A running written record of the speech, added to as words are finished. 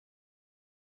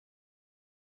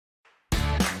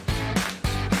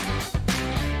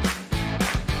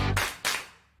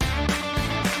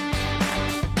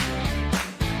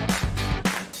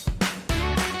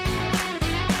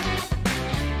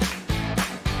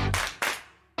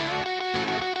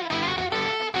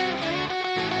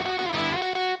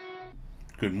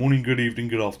Good morning, good evening,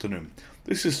 good afternoon.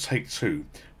 This is take 2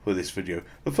 for this video.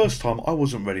 The first time I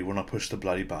wasn't ready when I pushed the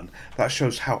bloody button. That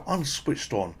shows how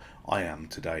unswitched on I am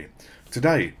today.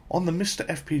 Today, on the MiSTer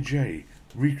FPGA,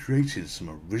 recreating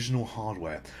some original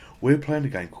hardware, we're playing a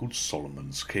game called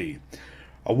Solomon's Key.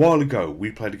 A while ago, we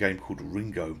played a game called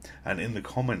Ringo, and in the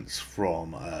comments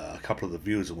from a couple of the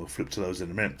viewers, and we'll flip to those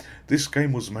in a minute, this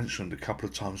game was mentioned a couple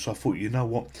of times, so I thought, you know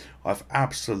what, I've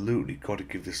absolutely got to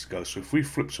give this a go. So if we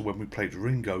flip to when we played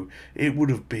Ringo, it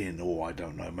would have been, I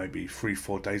don't know, maybe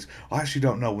 3-4 days. I actually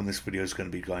don't know when this video is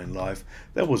going to be going live.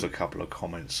 There was a couple of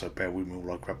comments, so bear with me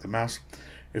while I grab the mouse.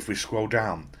 If we scroll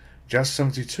down,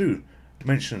 Jazz72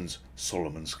 mentions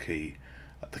Solomon's Key.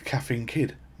 The Caffeine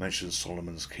Kid mentions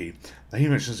Solomon's Key. Now, he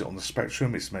mentions it on the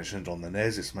Spectrum, it's mentioned on the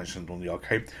NES, it's mentioned on the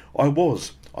arcade. I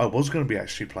was going to be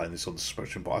actually playing this on the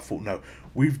Spectrum, but I thought, no,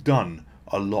 we've done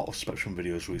a lot of Spectrum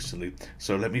videos recently,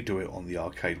 so let me do it on the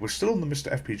arcade. We're still on the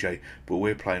MiSTer FPGA, but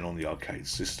we're playing on the arcade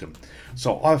system.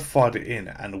 So I've fired it in,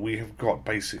 and we have got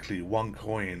basically one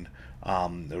coin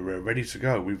ready to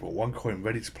go. We've got one coin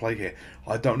ready to play here.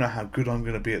 I don't know how good I'm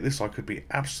going to be at this. I could be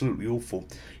absolutely awful.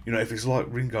 You know, if it's like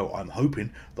Ringo, I'm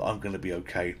hoping that I'm going to be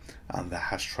okay, and that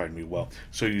has trained me well.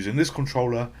 So using this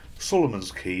controller,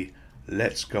 Solomon's Key,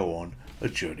 let's go on a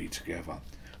journey together.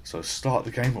 So start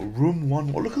the game, room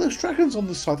 1. Oh, look at those dragons on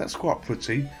the side, that's quite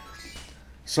pretty.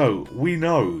 So we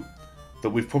know that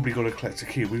we've probably got to collect a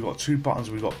key. We've got 2 buttons,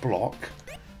 we've got block.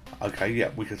 Okay, yeah,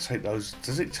 we can take those.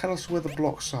 Does it tell us where the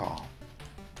blocks are?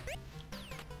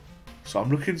 So I'm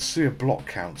looking to see a block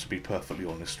count, to be perfectly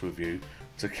honest with you,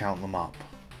 to count them up.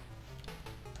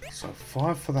 So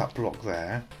 5 for that block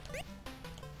there.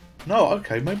 No,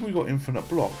 okay, maybe we got infinite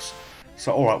blocks.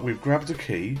 So alright, we've grabbed a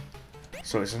key.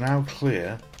 So it's now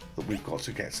clear that we've got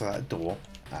to get to that door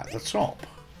at the top.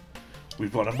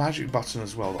 We've got a magic button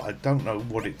as well that I don't know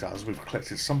what it does. We've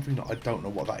collected something that I don't know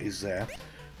what that is there.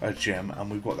 A gem,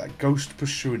 and we've got that ghost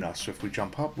pursuing us. So if we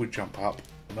jump up, we jump up.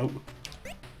 Nope.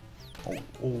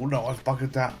 Oh no, I've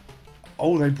buggered that.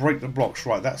 Oh, they break the blocks.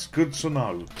 Right, that's good to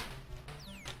know.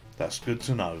 That's good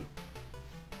to know.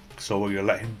 So we're going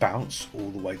to let him bounce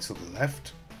all the way to the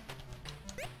left.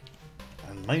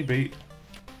 And maybe...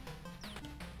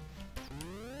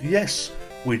 Yes,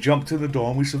 we jumped in the door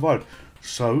and we survived.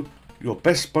 So, your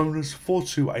best bonus,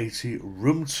 4280,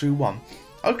 room 21.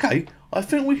 Okay, I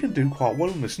think we can do quite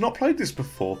well on this. Not played this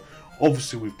before.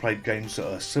 Obviously, we've played games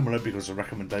that are similar because of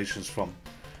recommendations from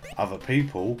other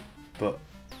people. But,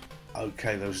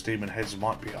 okay, those demon heads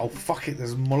might be... Oh, fuck it,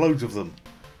 there's loads of them.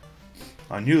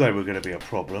 I knew they were going to be a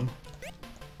problem.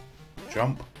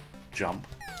 Jump, jump.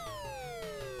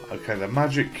 Okay, the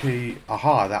magic key...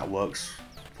 Aha, that works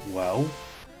well.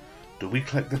 Do we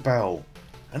collect the bell?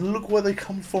 And look where they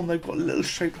come from. They've got little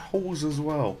shaped holes as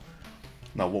well.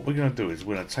 Now, what we're going to do is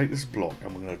we're going to take this block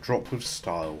and we're going to drop with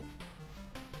style.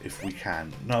 If we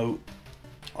can. No.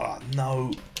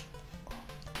 No.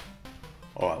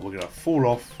 Alright, we're going to fall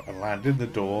off and land in the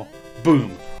door.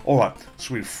 Boom. Alright,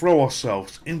 so we throw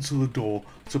ourselves into the door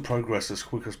to progress as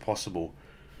quick as possible.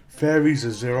 Fairies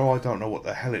are 0. I don't know what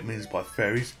the hell it means by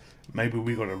fairies. Maybe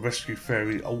we got to rescue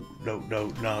fairy. Oh, no, no,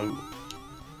 no.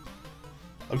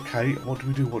 Okay, what do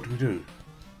we do? What do we do?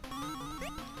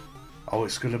 Oh,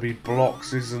 it's going to be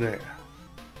blocks, isn't it?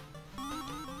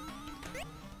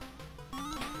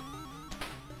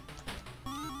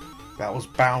 That was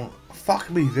bound. Fuck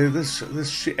me, there's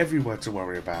shit everywhere to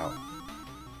worry about.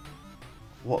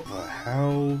 What the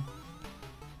hell?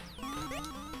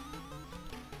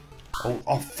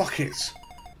 Oh, fuck it.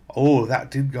 Oh, that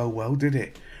didn't go well, did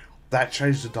it? That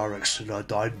changed the direction. I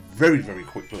died very, very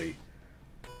quickly.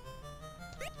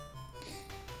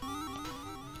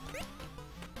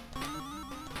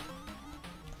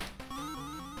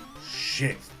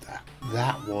 Shit,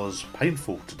 that was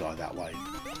painful to die that way.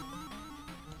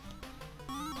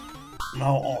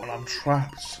 No, oh, and I'm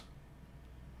trapped.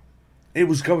 It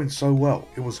was going so well.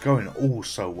 It was going all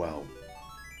so well.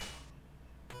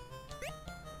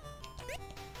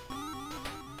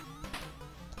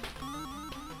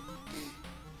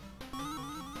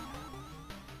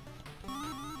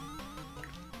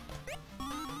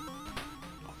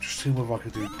 I'm just seeing whether I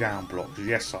can do down blocks.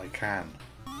 Yes, I can.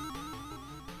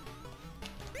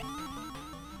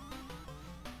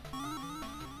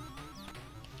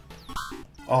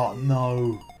 Oh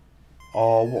no.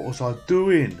 Oh, what was I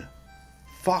doing?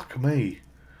 Fuck me.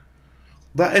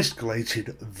 That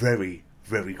escalated very,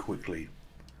 very quickly.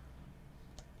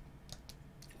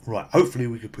 Right, hopefully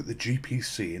we can put the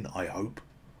GPC in, I hope.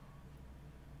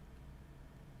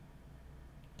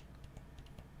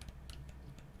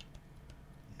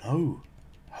 No.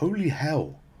 Holy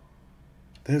hell.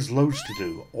 There's loads to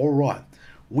do. Alright.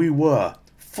 we were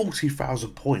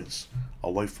 40,000 points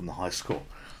away from the high score.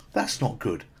 That's not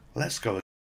good. Let's go.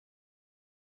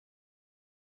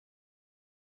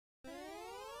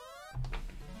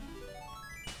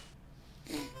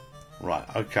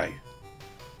 Right, okay.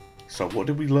 So what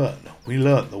did we learn? We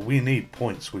learned that we need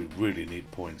points. We really need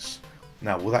points.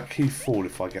 Now, will that key fall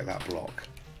if I get that block?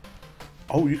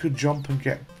 Oh, you could jump and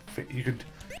get...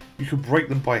 You could break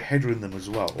them by headering them as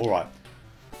well. Alright.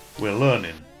 We're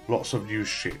learning. Lots of new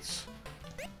shits.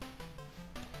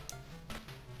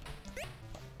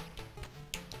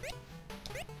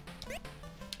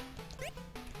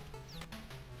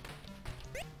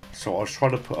 So I was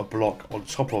trying to put a block on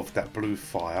top of that blue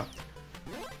fire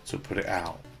to put it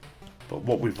out. But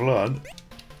what we've learned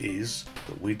is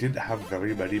that we didn't have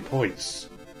very many points.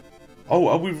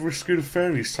 Oh, and we've rescued a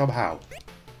fairy somehow.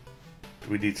 Do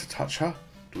we need to touch her?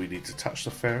 Do we need to touch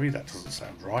the fairy? That doesn't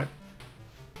sound right.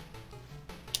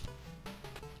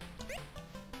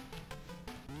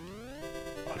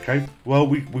 Okay, well,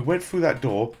 we went through that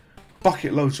door.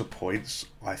 Bucket loads of points,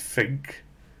 I think.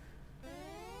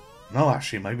 No,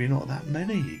 actually, maybe not that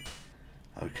many.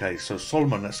 Okay, so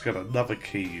Solomon, let's get another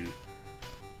key,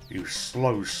 you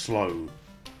slow,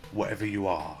 whatever you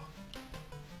are.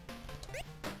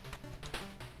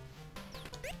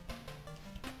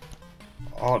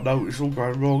 Oh no, it's all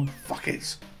going wrong. Fuck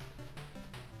it.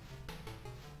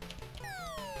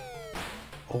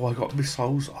 Oh, I got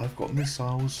missiles. I've got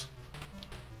missiles.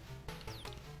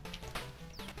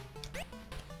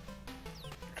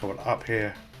 Come on, up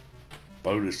here.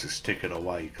 Bonus is ticking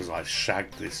away because I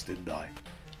shagged this, didn't I?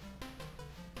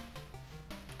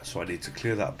 So I need to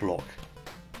clear that block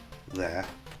there.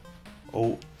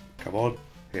 Oh, come on.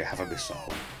 Here, have a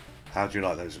missile. How do you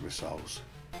like those missiles?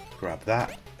 Grab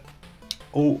that.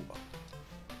 Oh.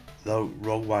 No,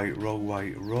 wrong way, wrong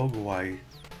way, wrong way.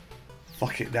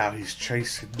 Fuck it now, he's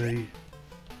chasing me.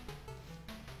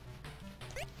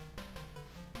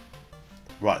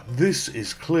 Right, this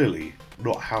is clearly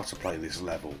not how to play this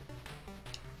level.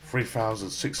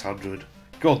 3,600.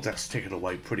 God, that's ticking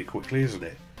away pretty quickly, isn't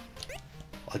it?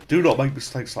 I do not make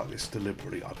mistakes like this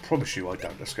deliberately. I promise you I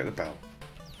don't. Let's get the bell.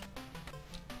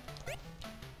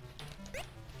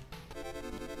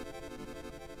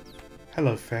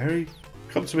 Hello, fairy.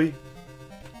 Come to me.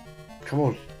 Come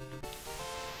on.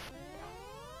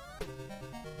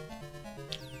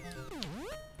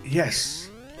 Yes.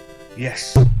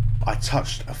 Yes. I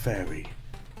touched a fairy.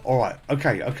 Alright,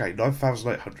 okay,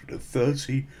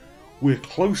 9,830. We're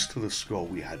close to the score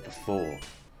we had before.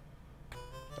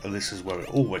 And this is where it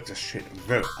all went to shit.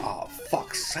 Very, oh,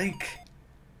 fuck's sake.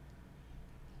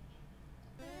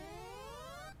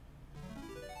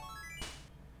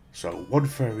 So, one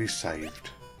fairy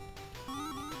saved.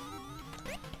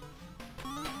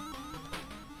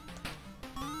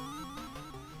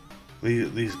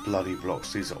 These bloody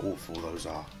blocks, these are awful, those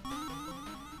are.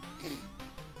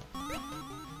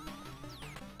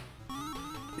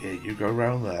 Yeah, you go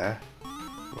around there.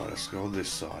 Right, let's go on this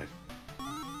side.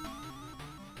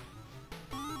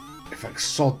 In fact,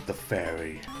 sod the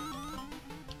fairy.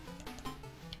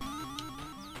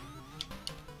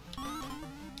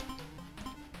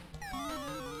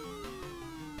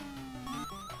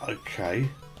 Okay.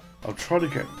 I'm trying to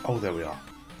get... Oh, there we are.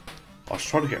 I was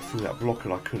trying to get through that block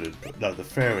and I couldn't. But no, the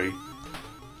fairy...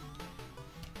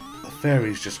 The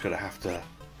fairy's just going to have to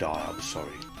die. I'm sorry.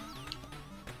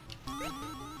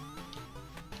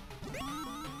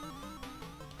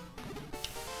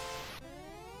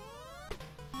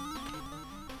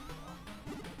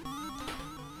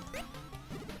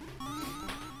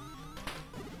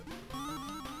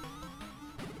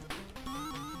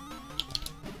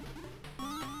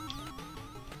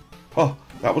 Oh,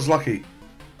 that was lucky.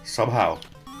 Somehow,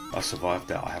 I survived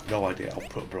that. I have no idea. I'll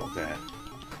put a block there.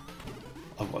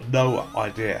 I've got no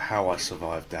idea how I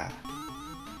survived that.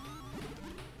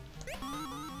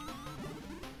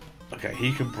 Okay,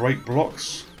 he can break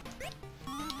blocks.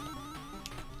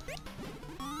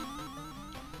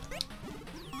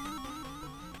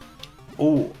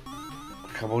 Oh,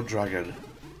 come on, dragon.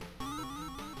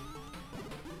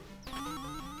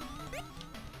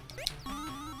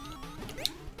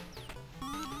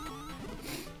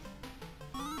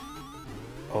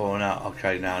 Oh, no.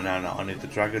 Okay, no. I need the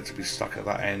dragon to be stuck at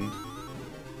that end.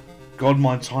 God,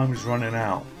 my time is running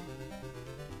out.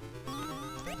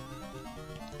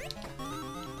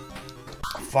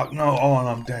 Fuck no. Oh, and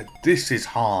I'm dead. This is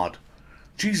hard.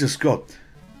 Jesus God.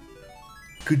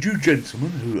 Could you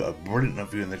gentlemen, who are brilliant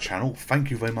of you in the channel,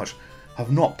 thank you very much,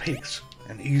 have not picked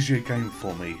an easier game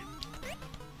for me?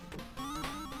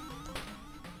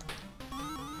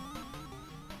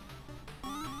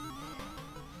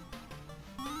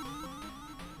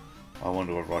 I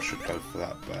wonder whether I should go for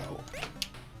that bell.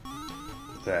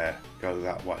 There, go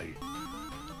that way.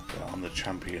 Yeah, I'm the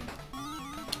champion.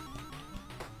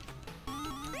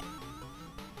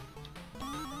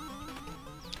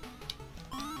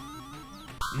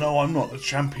 No, I'm not the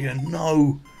champion.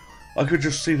 No! I could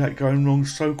just see that going wrong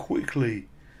so quickly.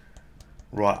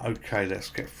 Right, okay, let's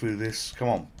get through this. Come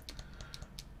on.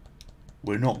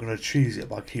 We're not going to cheese it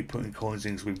by keep putting coins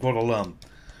in, because we've got to learn.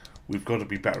 We've got to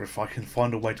be better. If I can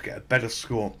find a way to get a better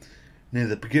score near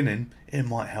the beginning, it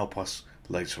might help us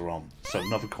later on. So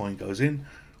another coin goes in.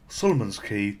 Solomon's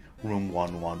key, room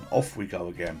 1-1. Off we go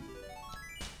again.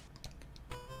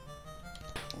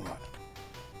 Right.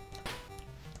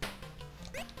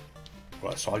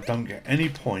 Right, so I don't get any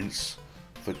points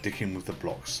for dicking with the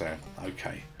blocks there.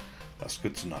 Okay, that's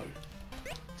good to know.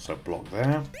 So block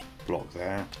there,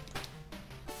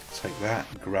 take that,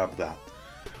 grab that.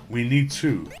 We need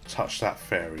to touch that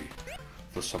fairy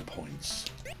for some points.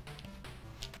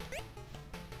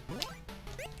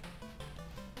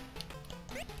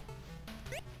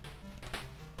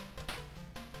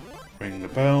 Ring the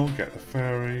bell, get the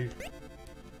fairy.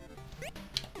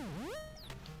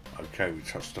 Okay, we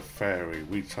touched the fairy.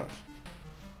 We touched.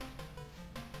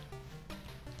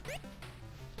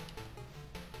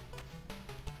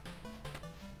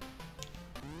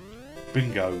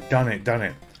 Bingo, done it, done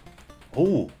it.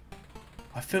 Oh,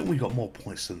 I think we got more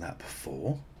points than that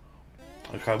before.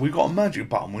 Okay, we got a magic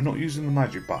button. We're not using the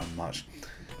magic button much.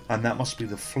 And that must be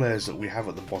the flares that we have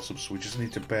at the bottom, so we just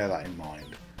need to bear that in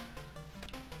mind.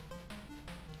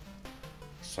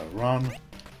 So run.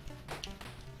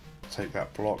 Take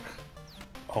that block.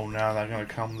 Oh, now they're going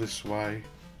to come this way.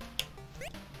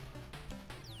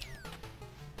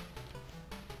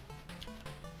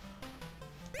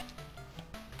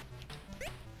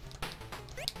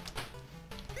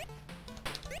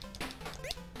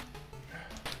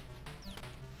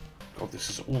 God, this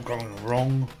is all going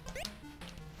wrong.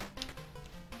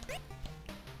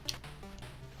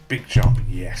 Big jump,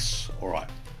 yes. Alright.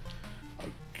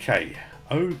 Okay,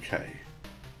 okay.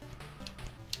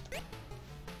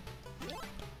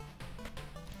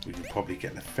 We can probably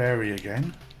get the fairy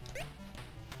again.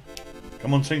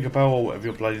 Come on, Tinkerbell, or whatever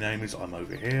your bloody name is. I'm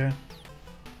over here.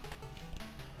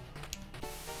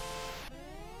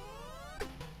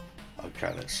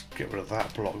 Okay, let's get rid of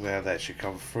that block there. There she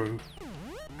come through.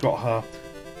 Got her.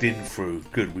 Didn't through.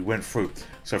 Good, we went through.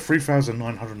 So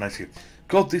 3,980.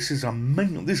 God, this is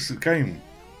amazing.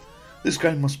 This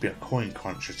game must be a coin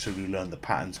cruncher till you learn the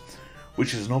patterns,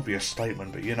 which is an obvious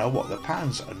statement. But you know what? The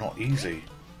patterns are not easy.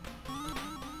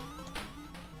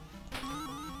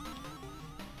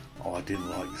 Oh, I didn't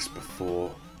like this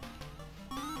before.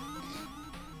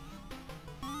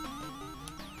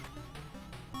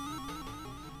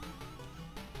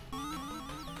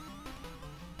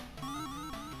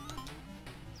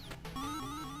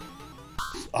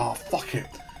 Oh, fuck it.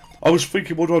 I was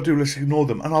thinking, what do I do? Let's ignore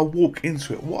them. And I walk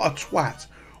into it. What a twat.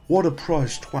 What a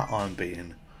prize twat I'm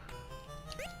being.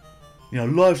 You know,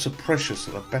 lives are precious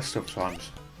at the best of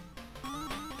times.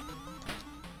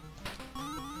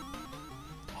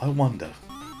 I wonder,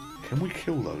 can we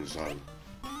kill those though?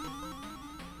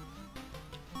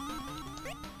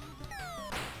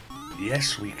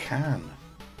 Yes, we can.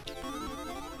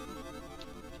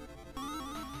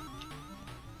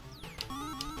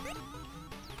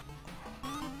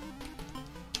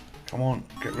 Come on,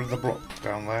 get rid of the block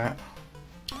down there.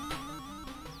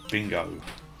 Bingo.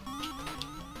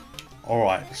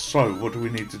 Alright, so what do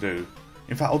we need to do?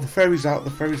 In fact, oh, the fairy's out.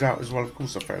 The fairy's out as well. Of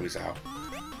course the fairy's out.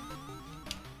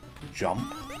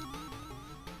 Jump.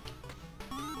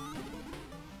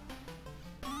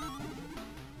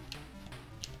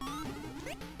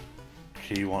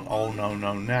 Key one. Oh, no,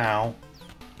 no, now.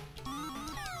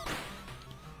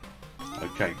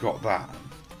 Okay, got that.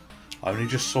 I only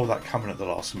just saw that coming at the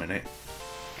last minute.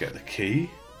 Get the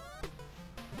key.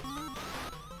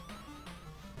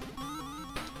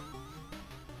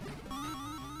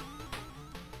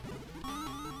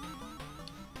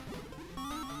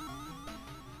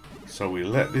 So we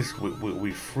let this,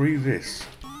 we free this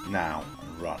now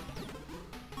and run.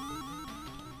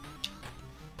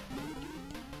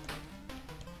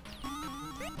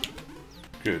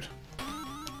 Good.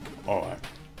 Alright.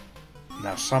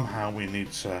 Now somehow we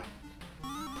need to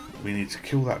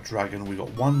kill that dragon. We got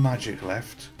one magic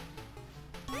left.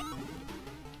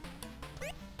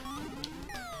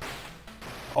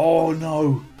 Oh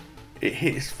no! It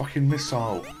hit his fucking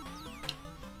missile.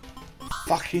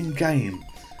 Fucking game.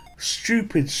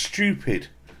 Stupid, stupid.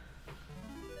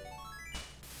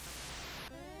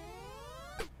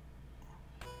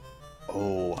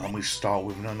 Oh, and we start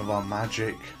with none of our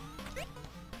magic.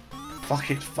 Fuck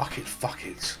it, fuck it, fuck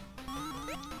it.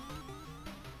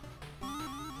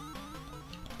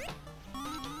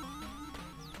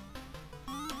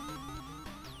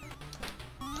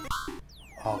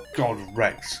 Oh god,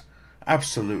 Rex.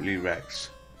 Absolutely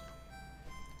Rex.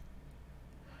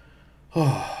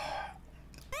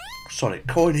 Sorry,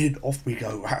 coin in, off we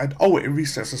go. Oh, it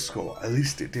resets the score. At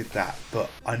least it did that. But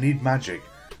I need magic.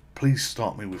 Please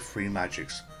start me with 3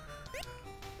 magics.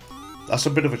 That's a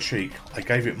bit of a cheek. I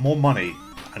gave it more money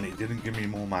and it didn't give me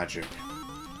more magic.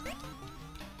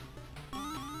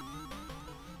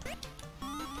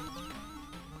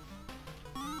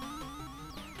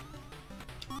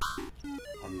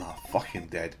 I'm not fucking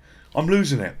dead. I'm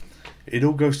losing it. It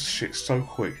all goes to shit so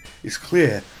quick. It's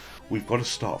clear we've got to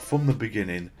start from the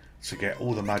beginning to get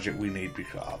all the magic we need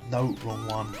because... no, wrong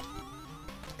one.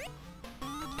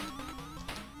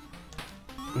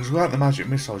 Because without the magic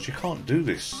missiles you can't do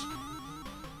this.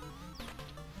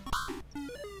 Oh,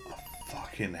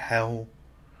 fucking hell.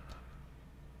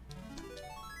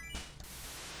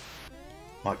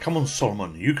 Right, come on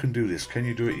Solomon, you can do this. Can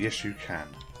you do it? Yes you can.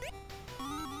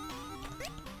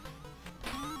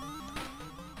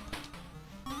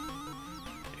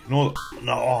 Ignore the,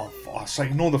 no, oh, I say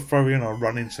ignore the throw in, I'll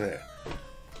run into it.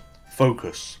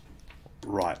 Focus.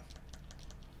 Right.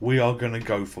 We are going to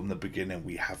go from the beginning.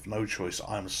 We have no choice.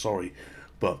 I'm sorry.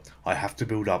 But I have to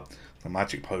build up the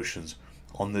magic potions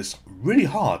on this really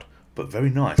hard but very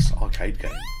nice arcade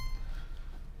game.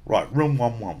 Right, room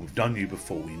 1-1. We've done you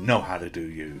before. We know how to do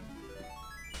you.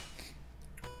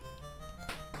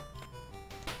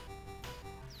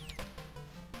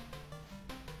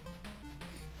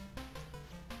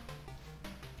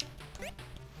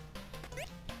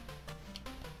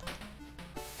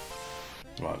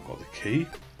 Right, I've got the key.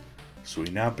 So we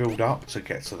now build up to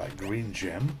get to that green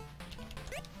gem.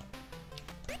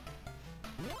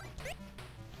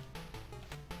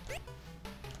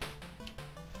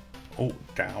 Oh,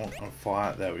 down and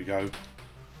fire. There we go.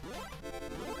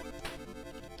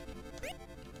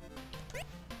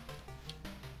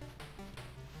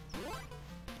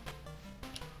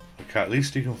 Okay, at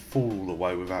least he can fall all the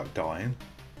way without dying.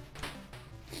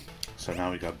 So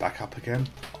now we go back up again.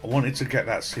 I wanted to get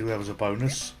that, see there was a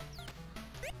bonus.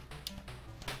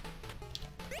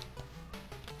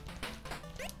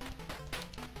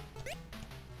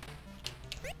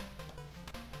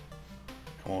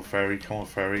 Come on, fairy, come on,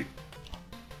 fairy.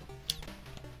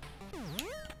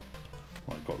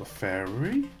 Right, got the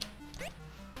fairy.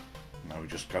 Now we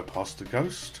just go past the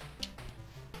ghost.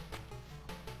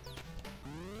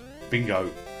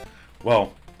 Bingo.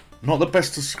 Well, not the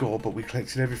best to score, but we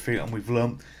collected everything and we've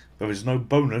learnt there is no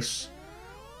bonus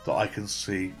that I can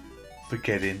see for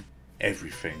getting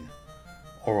everything.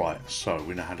 Alright, so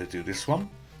we know how to do this one.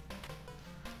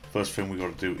 First thing we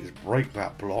got to do is break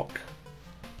that block.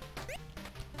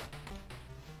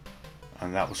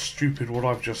 And that was stupid what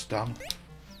I've just done.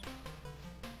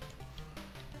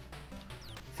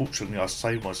 Fortunately I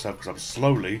saved myself because I'm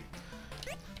slowly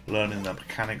learning the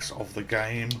mechanics of the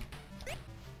game.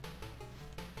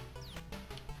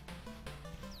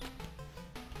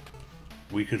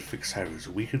 We could fix errors,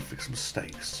 we could fix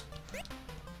mistakes.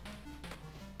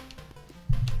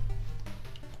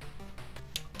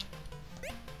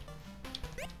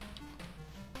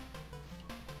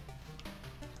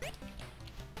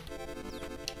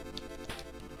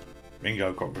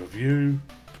 Bingo, got review.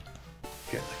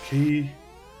 Get the key.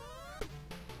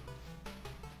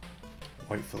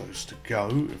 Wait for those to go.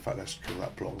 In fact, let's kill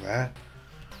that block there.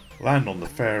 Land on the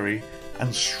fairy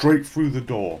and straight through the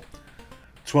door.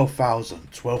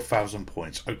 12,000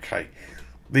 points. Okay,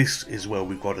 this is where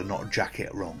we've got to not jack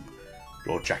it wrong.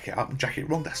 Or jack it up and jack it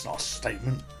wrong. That's not a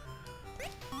statement.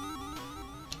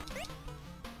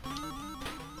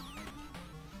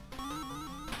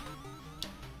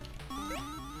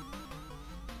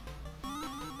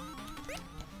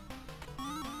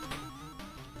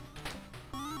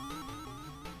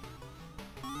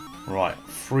 Right,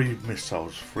 3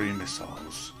 missiles, 3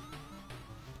 missiles.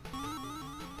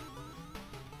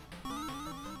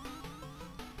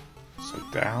 So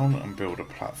down and build a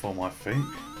platform, I think.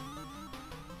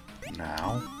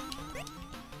 Now.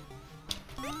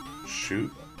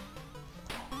 Shoot.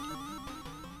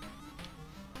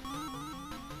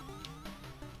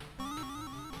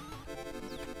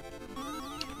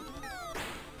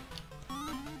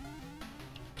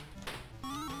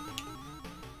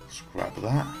 Let's grab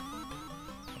that.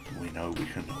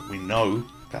 We know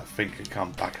that thing can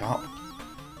come back up.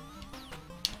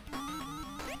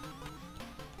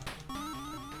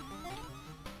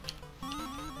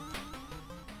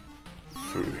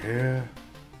 Through here.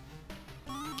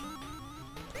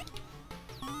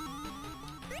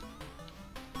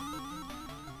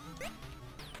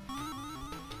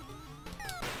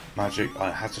 magic. I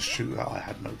had to shoot that. I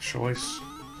had no choice.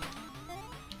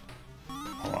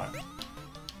 Alright.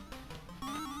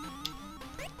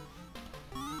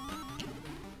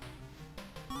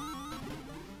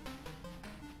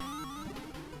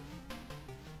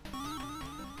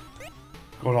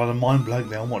 God, I had a mind blank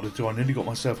there on what to do. I nearly got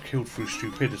myself killed through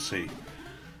stupidity.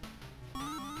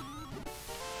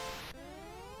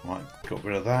 Right, got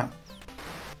rid of that.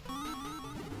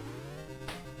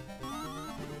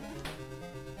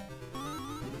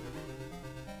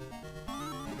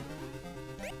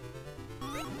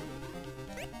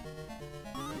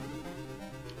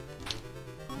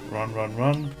 Run, run,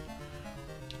 run.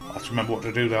 I have to remember what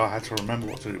to do there. I had to remember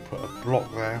what to do. Put a block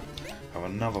there. Have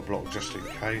another block just in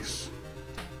case.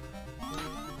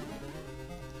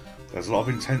 There's a lot of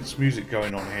intense music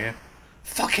going on here.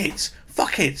 Fuck it!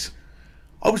 Fuck it!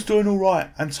 I was doing alright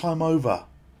and time over.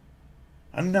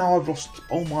 And now I've lost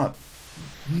all my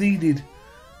needed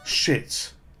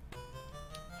shit.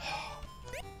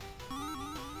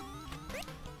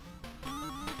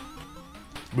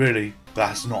 Really, that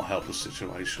has not helped the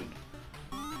situation.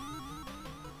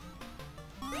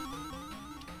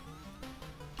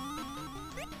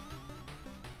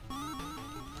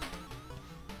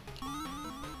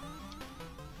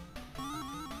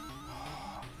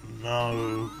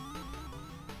 No.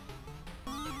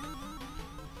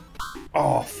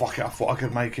 Oh, fuck it. I thought I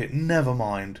could make it. Never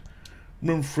mind.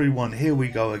 Room 3-1. Here we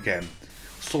go again.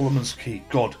 Solomon's Key.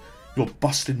 God, you're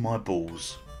busting my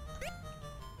balls.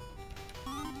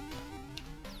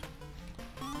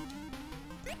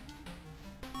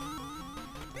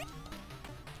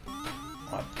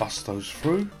 Right, bust those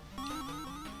through.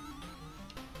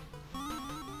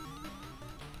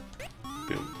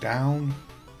 Build down.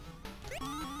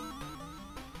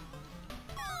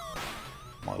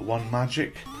 My one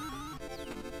magic.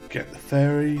 Get the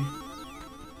fairy.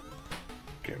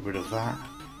 Get rid of that.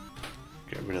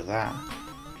 Get rid of that.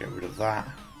 Get rid of that.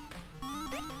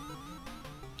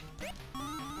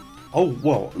 Oh,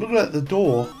 well, look at the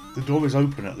door. The door is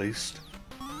open at least.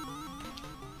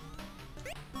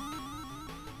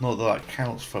 Not that that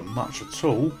counts for much at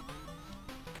all.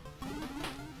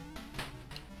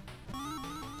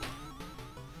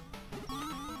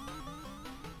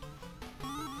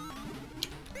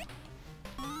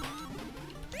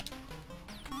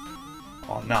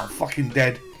 Oh, now I'm fucking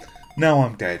dead. Now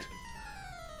I'm dead.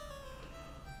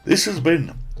 This has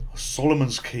been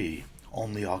Solomon's Key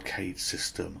on the arcade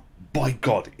system. By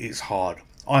God, it's hard.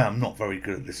 I am not very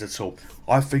good at this at all.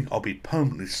 I think I'll be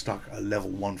permanently stuck at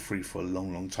level 1-3 for a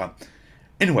long, long time.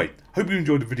 Anyway, hope you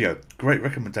enjoyed the video. Great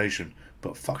recommendation.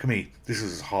 But fuck me, this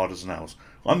is as hard as nails.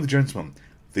 I'm the Gentleman.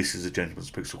 This is the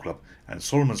Gentleman's Pixel Club. And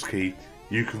Solomon's Key,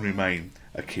 you can remain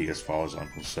a key as far as I'm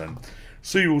concerned.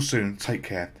 See you all soon. Take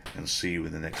care. And see you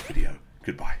in the next video.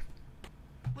 Goodbye.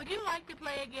 Would you like to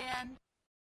play again?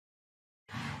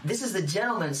 This is the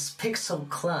Gentleman's Pixel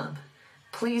Club.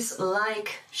 Please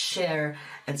like, share,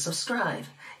 and subscribe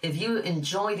if you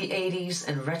enjoy the 80s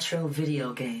and retro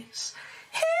video games.